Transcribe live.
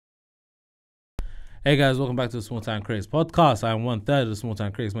Hey guys, welcome back to the Small Town Critics podcast. I'm 1/3 of the Small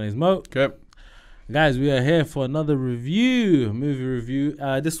Town Critics. My name is Mo. Okay. Guys, we are here for another movie review.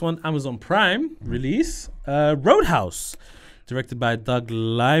 This one, Amazon Prime release. Roadhouse, directed by Doug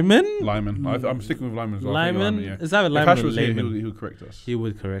Liman. I'm sticking with Lyman as well. Lyman, Yeah. it's either If Lyman Ash or was here, Layman. he would correct us. He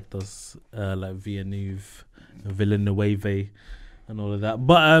would correct us, like Villeneuve and all of that.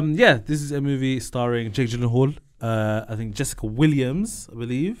 But yeah, this is a movie starring Jake Gyllenhaal. I think Jessica Williams, I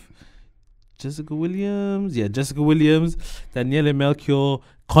believe. Jessica Williams, Daniela Melchior,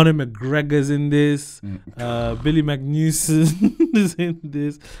 Conor McGregor's in this, Billy Magnuson is in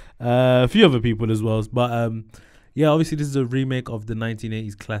this, a few other people as well. But yeah, obviously this is a remake of the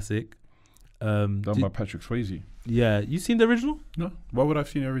 1980s classic. Done by Patrick Swayze. Yeah, you seen the original? No, why would I have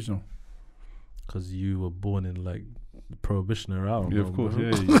seen the original? Because you were born in like the Prohibition era. Yeah, of course. Yeah,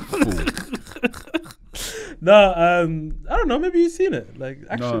 you fool. No, I don't know. Maybe you've seen it. Like,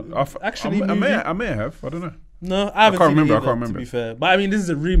 actually, I may have. I don't know. No, I haven't seen it either, I can't remember. To be fair, but I mean, this is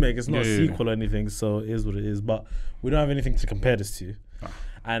a remake. It's not a Yeah. sequel or anything, so it is what it is. But we don't have anything to compare this to.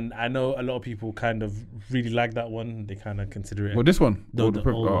 And I know a lot of people kind of really like that one. They kind of consider it. Well, this one. The old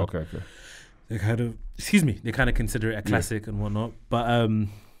one. Okay. They kind of, they kind of consider it a classic and whatnot. But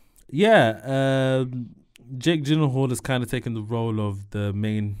yeah, Jake Gyllenhaal has kind of taken the role of the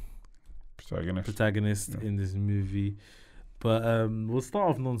main protagonist in this movie. But we'll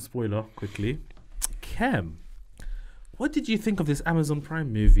start off non-spoiler quickly. Kem, what did you think of this Amazon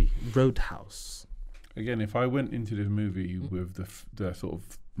Prime movie, Roadhouse? Again, if I went into this movie with the sort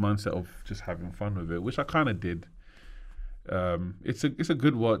of mindset of just having fun with it, which I kind of did, it's a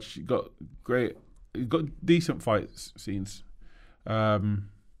good watch. You got decent fight scenes, a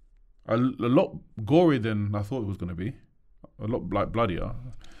lot gorier than I thought it was going to be, a lot like bloodier.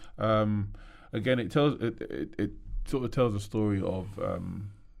 Again, it sort of tells the story of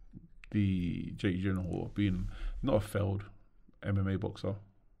the Jake Gyllenhaal being not a failed MMA boxer.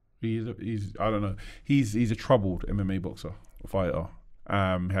 He's a troubled MMA boxer, fighter.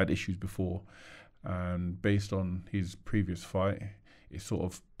 Had issues before, and based on his previous fight, it sort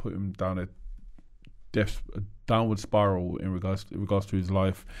of put him down a downward spiral in regards to his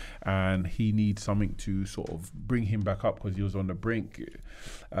life, and he needs something to sort of bring him back up because he was on the brink.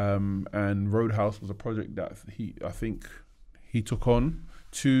 And Roadhouse was a project that I think he took on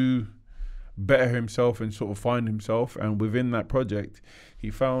to better himself and sort of find himself. And within that project, he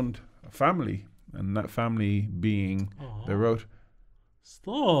found a family, and that family being the road.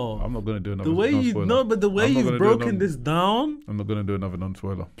 Stop. I'm not going to do another the way you've broken this down. I'm not going to do another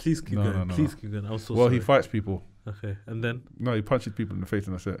non-spoiler. Please keep going. Please keep going. I'm so sorry. He fights people. Okay, and then? No, he punches people in the face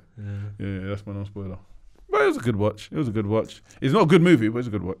and that's it. Yeah, that's my non-spoiler. But it was a good watch. It's not a good movie, but it's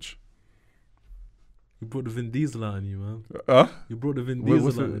a good watch. You brought the Vin Diesel out on you, man. You brought the Vin Diesel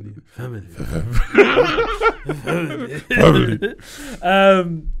out on you. Family.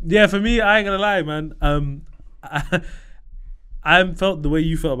 Yeah, for me, I ain't gonna lie, man. I felt the way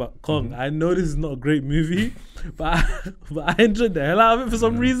you felt about Kong. Mm-hmm. I know this is not a great movie, but I enjoyed the hell out of it for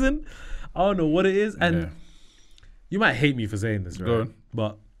some reason. I don't know what it is, and you might hate me for saying this, right? Go on.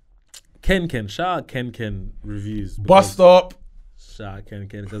 But shout out Ken reviews. Bus Stop. Shout out Ken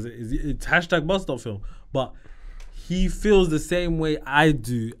because it's hashtag Bus Stop film. But he feels the same way I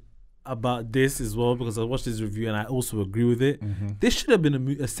do about this as well, because I watched this review and I also agree with it. Mm-hmm. This should have been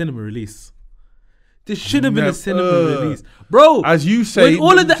a cinema release. This should have been a cinema release, bro. As you say,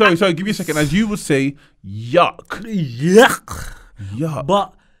 all of the sorry, give me a second. As you would say, yuck.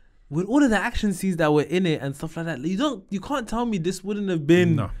 But with all of the action scenes that were in it and stuff like that, you can't tell me this wouldn't have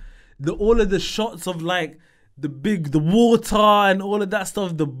been all of the shots of like the water and all of that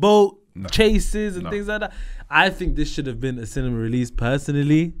stuff, the boat chases and things like that. I think this should have been a cinema release.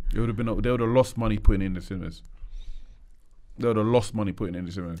 Personally, they would have lost money putting it in the cinemas. They would have lost money putting it in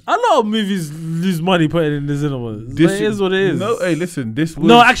the cinemas. A lot of movies lose money putting it in the cinemas. It is what it is. No, hey, listen, this was...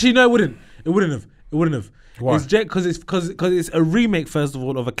 No, actually, no, it wouldn't. It wouldn't have. Why? It's Jake, because it's a remake, first of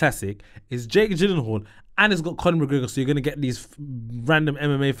all, of a classic. It's Jake Gyllenhaal, and it's got Conor McGregor, so you're going to get these random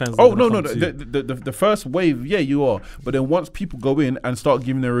MMA fans. Oh, no. The first wave, yeah, you are. But then once people go in and start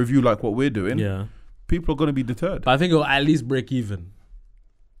giving their review like what we're doing, people are going to be deterred. But I think it'll at least break even.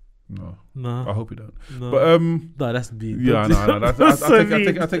 No. I hope you don't. No. But no, that's big. Yeah, no. I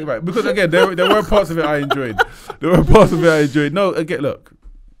take it back. Because again, there were parts of it I enjoyed. No, again, look.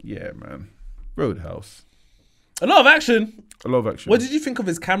 Yeah, man. Roadhouse. A lot of action. What did you think of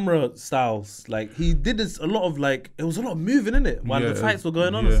his camera styles? Like, he did this a lot of it was a lot of moving in it while the fights were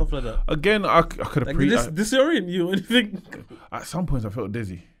going on and stuff like that. Again, I could have disorient you or anything. At some points I felt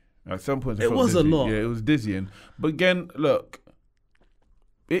dizzy. It was a lot. Yeah, it was dizzying. But again, look,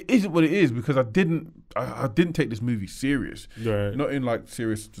 it isn't what it is because I didn't take this movie serious. Right. Not in like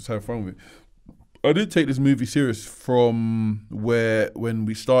serious, just have fun with it. I did take this movie serious from when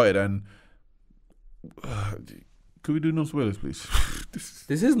we started and could we do no spoilers, please?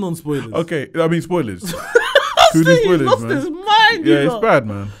 This is non-spoilers. Okay, I mean spoilers. Could we do He spoilers, lost man? his mind. Yeah, it's bad,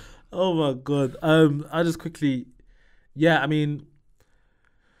 man. Oh my god. I just quickly, I mean,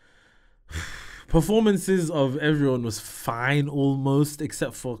 performances of everyone was fine almost,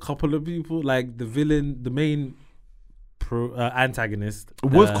 except for a couple of people, like the villain, the main antagonist.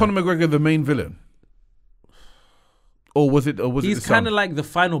 Was Conor McGregor the main villain? Or was it? He's kind of like the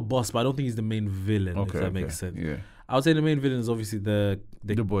final boss, but I don't think he's the main villain. If that makes sense. Yeah. I would say the main villain is obviously the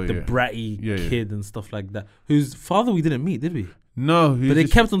boy, bratty kid and stuff like that, whose father we didn't meet, did we? No, but they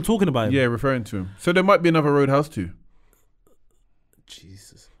kept on talking about him. Yeah, referring to him. So there might be another Roadhouse 2.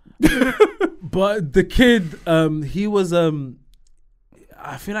 Jesus. But the kid, he was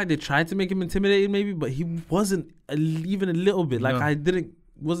I feel like they tried to make him intimidating maybe, but he wasn't even a little bit. Like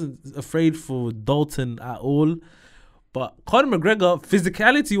wasn't afraid for Dalton at all. But Conor McGregor,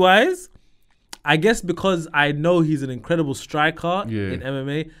 physicality wise, I guess because I know he's an incredible striker in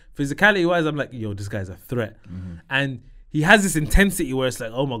MMA, physicality wise, I'm like, yo, this guy's a threat. And he has this intensity where it's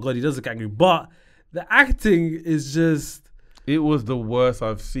like, oh my God, he does look angry. But the acting is just... It was the worst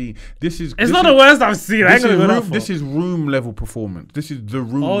I've seen. It's not the worst I've seen. This is room level performance. This is the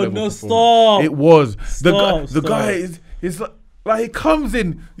room level performance. Stop. It was. Stop, the guy is like he comes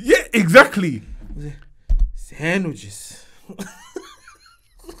in. Yeah, exactly. Sandwiches.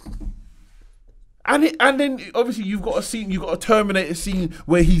 And then obviously you've got a Terminator scene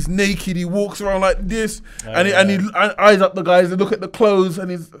where he's naked, he walks around like this, and he eyes up the guys and look at the clothes,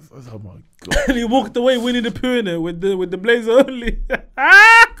 and he's oh my God. And he walked away Winnie the Pooh in it with the blazer only.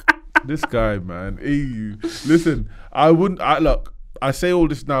 This guy, man. Listen, I say all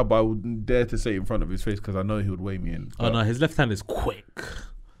this now, but I wouldn't dare to say it in front of his face because I know he would weigh me in. Oh no, his left hand is quick.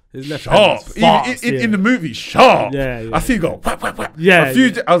 His left sharp. hand is fast, in the movie, sharp. Yeah. I see you go. Whap, whap, whap. Yeah.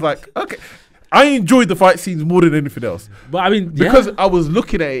 I was like, okay. I enjoyed the fight scenes more than anything else. But I mean, because I was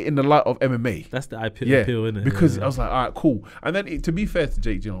looking at it in the light of MMA. That's the appeal, isn't it? Because I was like, all right, cool. And then to be fair to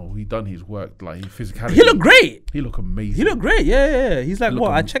Jake, he done his work, like his physicality. He looked great. He looked amazing. He looked great. Yeah. He's like,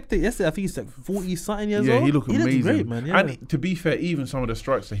 what? I checked it yesterday. I think he's like 40 something years old. Yeah, he looked amazing. He looked great, man. Yeah. And to be fair, even some of the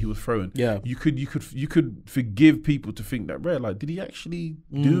strikes that he was throwing, you could forgive people to think that, like, did he actually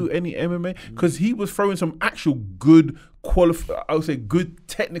do any MMA? Because he was throwing some actual good I would say good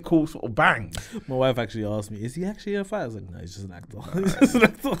technical sort of bangs. My wife actually asked me, "Is he actually a fighter?" I was like, "No, he's just an actor." He's just an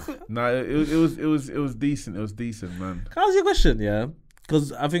actor. No, it was decent. It was decent, man. Can I ask you a question? Yeah,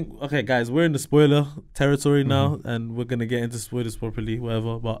 because I think guys, we're in the spoiler territory now, and we're gonna get into spoilers properly,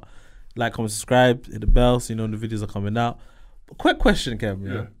 whatever. But like, comment, subscribe, hit the bell, so you know when the videos are coming out. But quick question, Kem.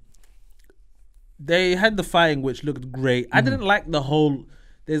 Yeah. They had the fighting, which looked great. I didn't like the whole.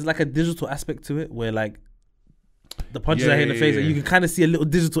 There's like a digital aspect to it, where like. The punches are hitting the face, and you can kind of see a little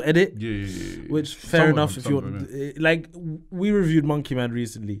digital edit. Which fair enough if you're like we reviewed Monkey Man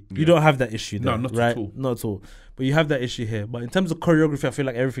recently. You don't have that issue there, not right? at all. Not at all. But you have that issue here. But in terms of choreography, I feel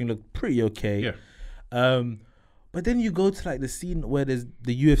like everything looked pretty okay. Yeah. But then you go to like the scene where there's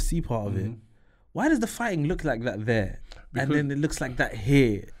the UFC part of it. Why does the fighting look like that there? Because and then it looks like that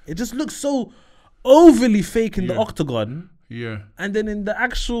here. It just looks so overly fake in the octagon. Yeah. And then in the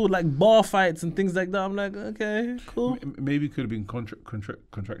actual like bar fights and things like that, I'm like, okay, cool. Maybe it could have been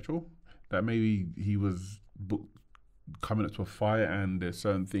contractual. That maybe he was coming up to a fight and there's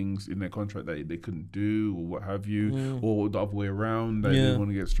certain things in their contract that they couldn't do or what have you, or the other way around. They didn't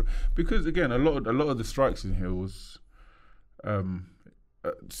want to get because again, a lot of the strikes in here was,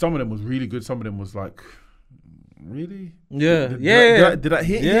 some of them was really good. Some of them was like, really? Yeah. Did I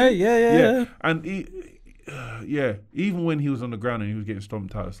hit him? Yeah. And even when he was on the ground and he was getting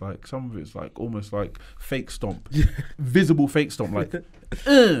stomped out, it's like some of it's like almost like fake stomp, visible fake stomp, like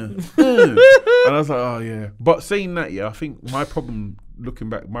and I was like, oh yeah. But saying that, I think my problem, looking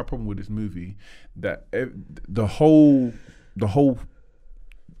back, with this movie, that the whole sort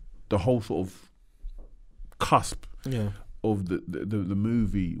of cusp of the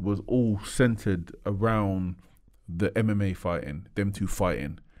movie was all centered around the MMA fighting, them two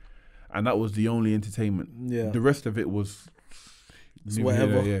fighting. And that was the only entertainment. Yeah. The rest of it was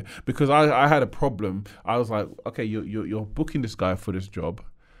whatever. Yeah. Because I had a problem. I was like, okay, you're booking this guy for this job,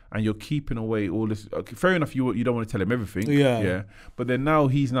 and you're keeping away all this. Okay, fair enough. You don't want to tell him everything. Yeah. But then now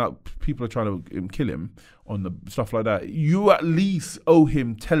people are trying to kill him on the stuff like that. You at least owe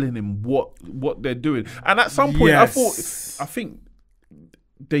him telling him what they're doing. And at some point, I think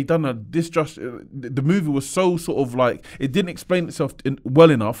they done the movie was so sort of like, it didn't explain itself well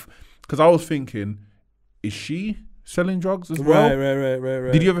enough, because I was thinking, is she selling drugs as well?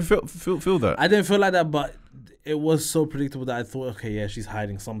 Right. Did you ever feel that? I didn't feel like that, but it was so predictable that I thought, okay, yeah, she's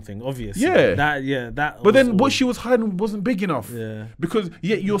hiding something, obviously. Yeah. That. But then what she was hiding wasn't big enough. Yeah. Because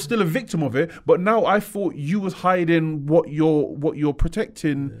you're still a victim of it, but now I thought you was hiding what you're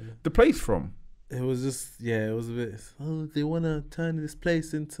protecting the place from. It was just, it was a bit, they want to turn this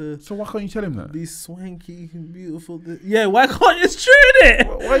place into... So why can't you tell him that? These swanky and beautiful... why can't you? It's true,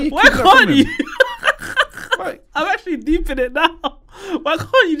 innit? Why can't you? Like, I'm actually deep in it now. Why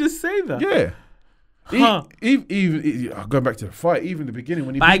can't you just say that? Yeah. Huh. Even going back to the fight, even the beginning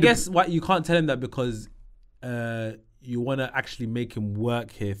when he... But I guess what you can't tell him that because you want to actually make him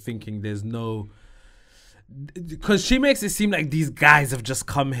work here, thinking there's no... Because she makes it seem like these guys have just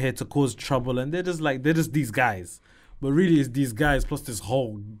come here to cause trouble, and they're just these guys. But really, it's these guys plus this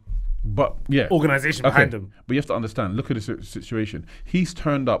whole organization behind them. But you have to understand. Look at the situation. He's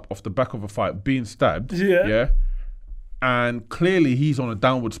turned up off the back of a fight, being stabbed. Yeah. And clearly, he's on a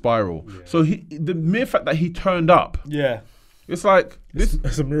downward spiral. Yeah. So the mere fact that he turned up. Yeah. It's like this.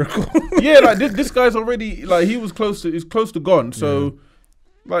 It's a miracle. Yeah, like this guy's already like he's close to gone. So. Yeah.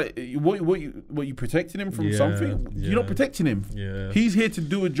 Like what you protecting him from something? Yeah. You're not protecting him. Yeah. He's here to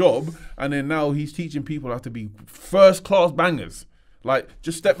do a job, and then now he's teaching people how to be first class bangers. Like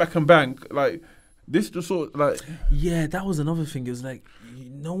just step back and bang. Like this just sort of like. Yeah, that was another thing. It was like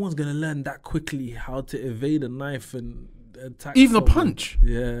no one's gonna learn that quickly how to evade a knife and attack. Even someone. A punch.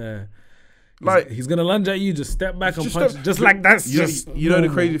 Yeah. He's gonna lunge at you, just step back and punch, just like that's you know the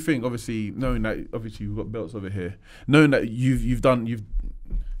crazy thing. Obviously, knowing that you've got belts over here, knowing that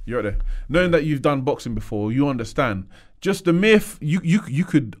you're right there. Knowing that you've done boxing before, you understand. Just the myth, you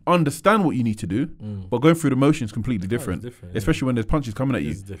could understand what you need to do, but going through the motion is completely different. Especially when there's punches coming at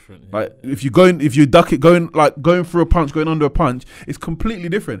you. It's different. Yeah. Like if you duck it, going through a punch, going under a punch, it's completely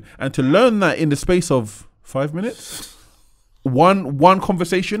different. And to learn that in the space of 5 minutes, one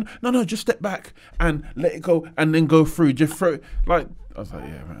conversation, no, just step back and let it go, and then go through. Just throw it. Like I was like,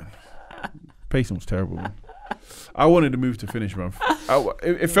 yeah, man, pacing was terrible. Man. I wanted the move to finish, man.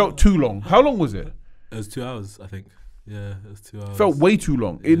 It felt too long. How long was it? It was 2 hours, I think. Yeah, it was 2 hours. Felt way too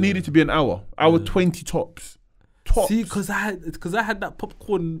long. It needed to be an hour. Hour 20 tops. See, because I had that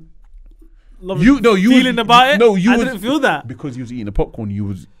popcorn. Feeling about it. No, I didn't feel that because you was eating the popcorn. You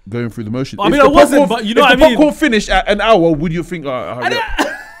was going through the motion. I mean, I wasn't, but you know what I mean. If the popcorn finished at an hour, would you think?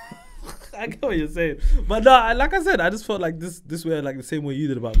 I get what you're saying, but no, like I said, I just felt like this way, like the same way you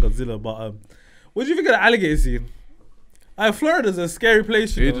did about Godzilla. But what do you think of the alligator scene? Florida's a scary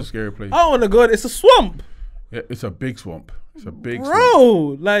place. It's a scary place. I don't want to go. It's a swamp. Yeah, it's a big swamp. It's a big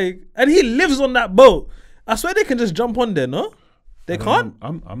swamp. Like, and he lives on that boat. I swear they can just jump on there, no? They can't?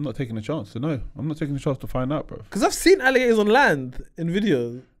 I'm not taking a chance to know. I'm not taking a chance to find out, bro. Because I've seen alligators on land in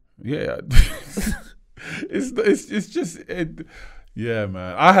videos. Yeah. it's just... yeah,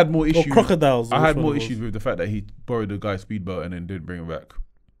 man. I had more issues... Or crocodiles. I had more issues with the fact that he borrowed the guy's speedboat and then didn't bring it back.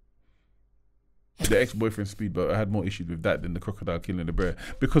 The ex-boyfriend's speedboat. I had more issues with that than the crocodile killing the bear.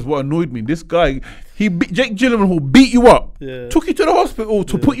 Because what annoyed me, this guy, Jake Gyllenhaal beat you up, took you to the hospital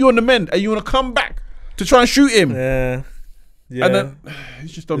to put you on the mend, and you want to come back to try and shoot him. Yeah. And then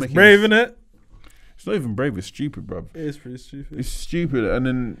it's just it's brave, isn't it? It's not even brave. It's stupid, bro. It is pretty stupid. It's stupid. And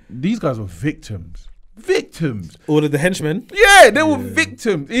then these guys were victims. All of the henchmen. Yeah, they were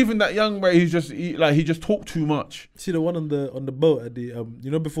victims. Even that young boy, he just talked too much. See the one on the boat at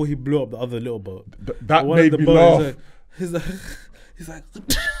the before he blew up the other little boat. That made me laugh. He's like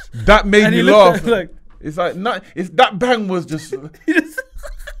that made me laugh. It's like that bang was just.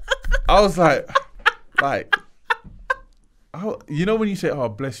 I was like. You know when you say, "Oh,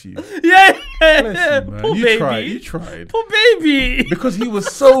 bless you," yeah, bless you, man. Poor You baby. tried, poor baby, because he was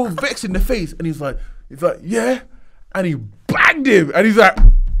so vexed in the face, and he's like, yeah, and he banged him, and he's like,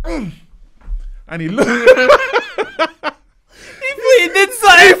 and he looked. He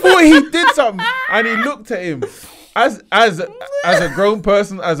thought he did something, and he looked at him. As a grown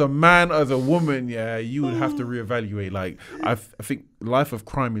person, as a man, as a woman, yeah, you would have to reevaluate. Like, I think life of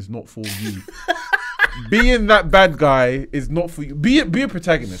crime is not for you. Being that bad guy is not for you. Be a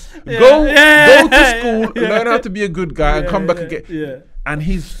protagonist. Go to school, learn how to be a good guy, and come back and get. Yeah. And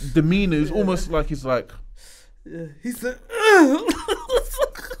his demeanor is almost like he's like. Yeah. He's like.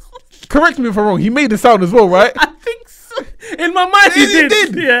 Correct me if I'm wrong. He made the sound as well, right? I think so. In my mind, he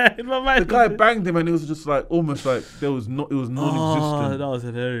did. Yeah, in my mind. The guy banged him, and it was just like almost like it was non-existent. Oh, that was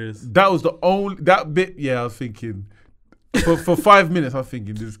hilarious. That was the only that bit. Yeah, I was thinking. For 5 minutes, I was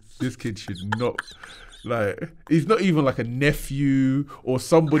thinking this kid should not. Like, he's not even like a nephew or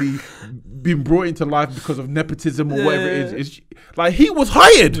somebody been brought into life because of nepotism or whatever it is. It's, like, he was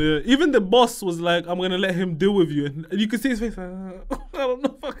hired. Yeah. Even the boss was like, I'm going to let him deal with you. And you can see his face like, I don't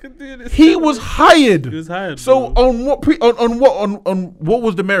know if I can do this. He was hired. He was hired. So bro. on what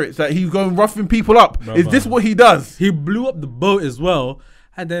was the merits that he's going roughing people up? Is this what he does? He blew up the boat as well.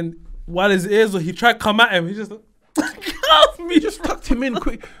 And then while his ears were, he tried to come at him. He just like, get off me. He just tucked him in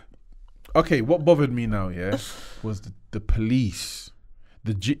quick. Okay, what bothered me now, was the police,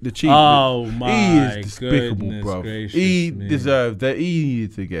 the chief. Oh he my is despicable, goodness bro. gracious He me. deserved that. He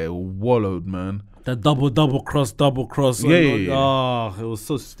needed to get wallowed, man. The double cross. Yeah. Oh, it was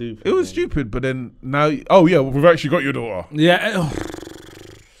so stupid. It was stupid, but then now, oh yeah, we've actually got your daughter. Yeah.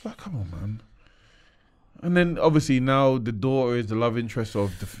 Like, come on, man. And then obviously now the daughter is the love interest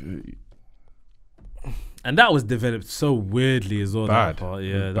of the. And that was developed so weirdly as well. Bad. That part.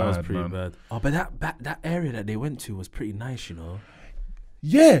 Yeah, that was Bad, pretty man. bad. Oh, but that area that they went to was pretty nice, you know.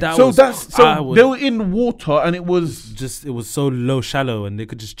 Yeah, That so was- that's I so would- they were in water and it was Just it was so low, shallow, and they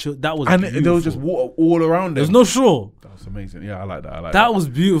could just chill. That was and beautiful. there was just water all around There's them. no shore. That was amazing. Yeah, I like that. I like That was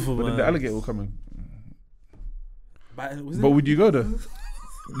beautiful, But man. then the alligator will come in. But But would you go there?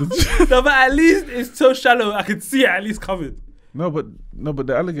 no, but at least it's so shallow. I could see it at least covered. No, but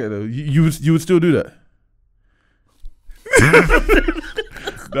the alligator, you would still do that.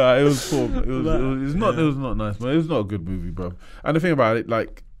 Nah, it was poor. It was not nice, man. It was not a good movie, bro. And the thing about it,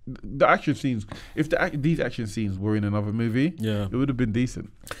 like the action scenes, if these action scenes were in another movie, Yeah, it would have been decent.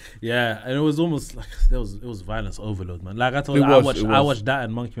 yeah, and it was almost like it was violence overload, man. Like I told It you, was. I watched that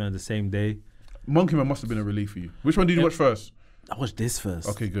and Monkey Man the same day. Monkey Man must have been a relief for you. Which one did you watch first? I watched this first.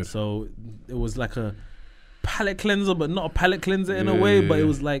 Okay, good. So it was like a palate cleanser, but not a palate cleanser in a way. But it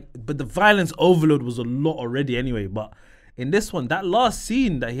was like, but the violence overload was a lot already anyway. But in this one, that last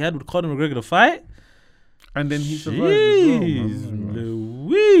scene that he had with Conor McGregor the fight, And then he survived as well, jeez, man.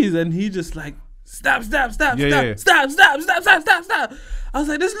 Louise, and he just like stab. Yeah. I was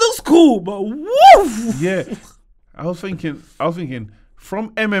like, this looks cool, but woof. Yeah, I was thinking from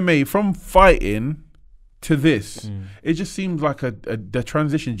MMA, from fighting to this, it just seemed like the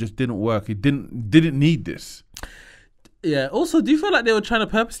transition just didn't work. It didn't need this. Yeah. Also, do you feel like they were trying to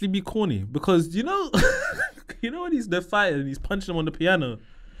purposely be corny? Because you know, when they're fighting and he's punching him on the piano.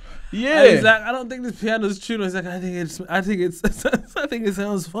 Yeah, And he's like, I don't think this piano's tuned. He's like, I think it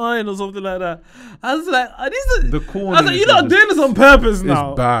sounds fine or something like that. I was like, are these the I corner. was like, you're not doing this on purpose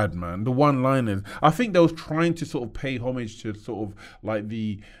now. It's bad, man. The one-liners. I think they was trying to sort of pay homage to sort of like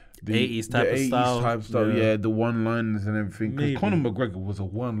the 80s type of 80s style. type style. Yeah. Yeah, the one-liners and everything. Maybe. Because Conor McGregor was a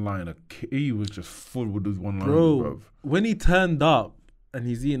one-liner. He was just full with those one-liners, Bro, bro. when he turned up and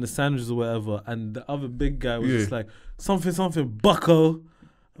he's eating the sandwiches or whatever, and the other big guy was just like, something, bucko.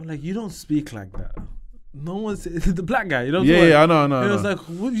 I'm like, you don't speak like that. No one's the black guy. You know. Yeah, I know. And it was like,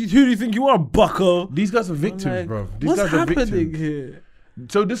 who do you think you are, bucko? These guys are victims, I'm like, bro. These what's guys are happening victims. here?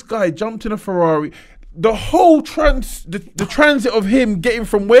 So this guy jumped in a Ferrari. The whole the transit of him getting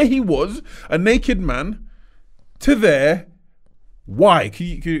from where he was, a naked man, to there. Why? Can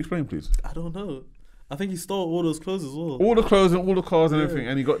you explain, please? I don't know. I think he stole all those clothes as well. All the clothes and all the cars and everything,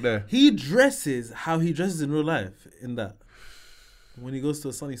 and he got there. He dresses how he dresses in real life in that. When he goes to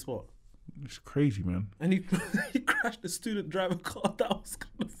a sunny spot. It's crazy, man. And he he crashed the student driver car. That was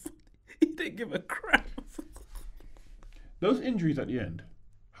kind of funny. He didn't give a crap. Those injuries at the end,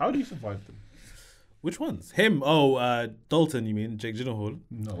 how do you survive them? Which ones? Him? Oh, Dalton, you mean? Jake Gyllenhaal?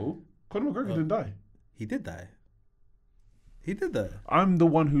 No. Conor McGregor didn't die. He did die. He did die. I'm the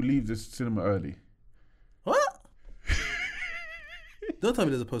one who leaves the cinema early. What? Don't tell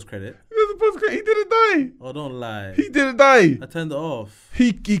me there's a post-credit. There's a post-credit. He didn't die. Oh, don't lie. He didn't die. I turned it off.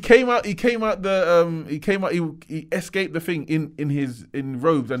 He came out. He escaped the thing in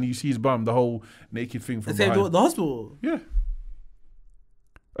robes, and you see his bum, the whole naked thing from They saved behind. the hospital. Yeah.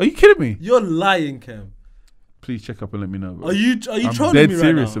 Are you kidding me? You're lying, Kem. Please check up and let me know, bro. Are you I'm trolling dead me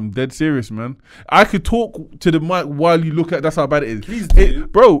serious. right now? I'm dead serious, man. I could talk to the mic while you look at. That's how bad it is. Please do.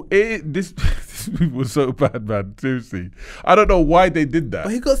 This movie was so bad, man. Seriously, I don't know why they did that.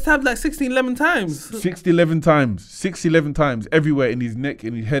 But he got stabbed like 16, 11 times. 11 times, everywhere in his neck,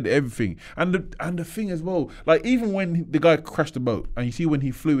 in his head, everything. And the thing as well, like even when the guy crashed the boat, and you see when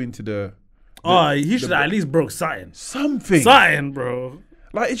he flew into the He should have at least broke something. something. Something, bro.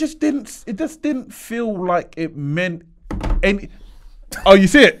 Like it just didn't feel like it meant any. Oh, you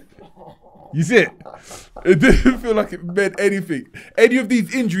see it? You see it? It didn't feel like it meant anything. Any of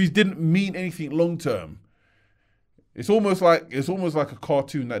these injuries didn't mean anything long term. It's almost like a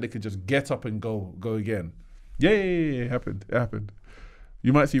cartoon that they could just get up and go again. Yeah, it happened.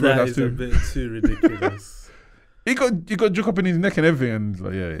 You might see That Roadhouse is a 2. bit too ridiculous. He got drunk up in his neck and everything, and it's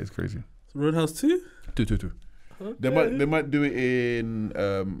like, yeah, it's crazy. Roadhouse 2? 2. Okay. They might do it in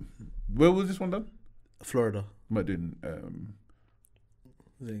where was this one done? Florida. Might do it in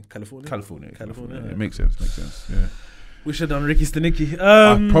Is it in California? California. Yeah. It makes sense. Yeah. We should have done Ricky Stenicki.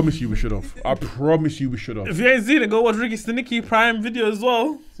 I promise you we should have. If you ain't seen it, go watch Ricky Stenicki Prime Video as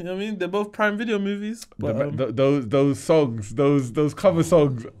well. You know what I mean? They're both Prime Video movies. But, those songs, those cover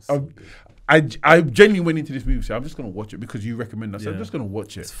songs. I genuinely went into this movie saying I'm just gonna watch it because you recommend it. So I'm just gonna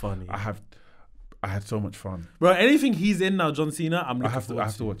watch it. It's funny. I had so much fun. Bro, anything he's in now, John Cena, I have to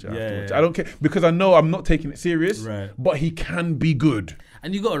watch it. I don't care because I know I'm not taking it serious. Right. But he can be good.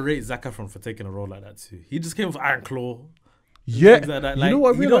 And you got to rate Zac Efron for taking a role like that too. He just came with Iron Claw. Yeah. Like that. You know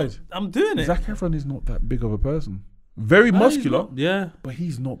what I realized? I'm doing it. Zac Efron is not that big of a person. Very muscular. But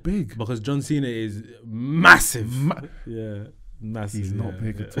he's not big. Because John Cena is massive. Massive. He's not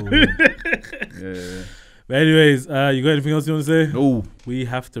big at all. Yeah. But anyways, you got anything else you want to say? No. We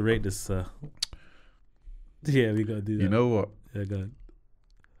have to rate this. Yeah, we got to do that. You know what? Yeah, go ahead.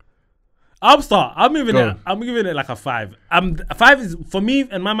 I'm giving it like a 5. 5 is, for me,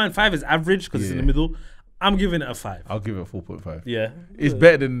 in my mind, 5 is average because it's in the middle. I'm giving it a 5. I'll give it a 4.5. Yeah. It's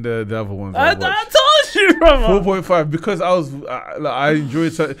better than the other ones I told you, brother. 4.5 because I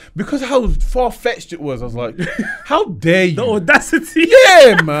enjoyed it. Because how far-fetched it was. I was like, how dare you? The audacity.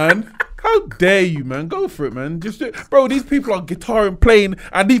 Yeah, man. How dare you, man? Go for it, man. Just do it. Bro, these people are guitaring, playing,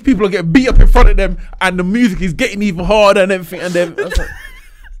 and these people are getting beat up in front of them, and the music is getting even harder and everything. And then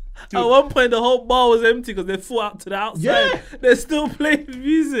at one point, the whole bar was empty because they flew out to the outside. Yeah. They're still playing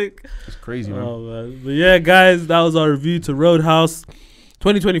music. It's crazy, man. Oh, man. But yeah, guys, that was our review to Roadhouse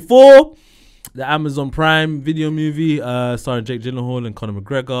 2024, the Amazon Prime video movie starring Jake Gyllenhaal and Conor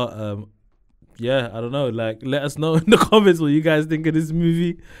McGregor. Yeah, I don't know. Like, let us know in the comments what you guys think of this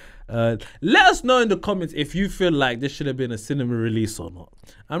movie. Let us know in the comments if you feel like this should have been a cinema release or not.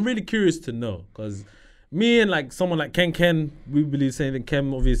 I'm really curious to know because me and like someone like Ken, we believe the same thing.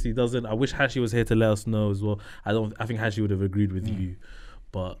 Kem obviously doesn't. I wish Hashi was here to let us know as well. I think Hashi would have agreed with you,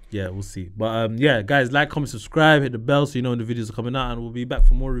 but yeah, we'll see. But yeah, guys, like, comment, subscribe, hit the bell so you know when the videos are coming out, and we'll be back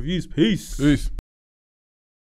for more reviews. Peace.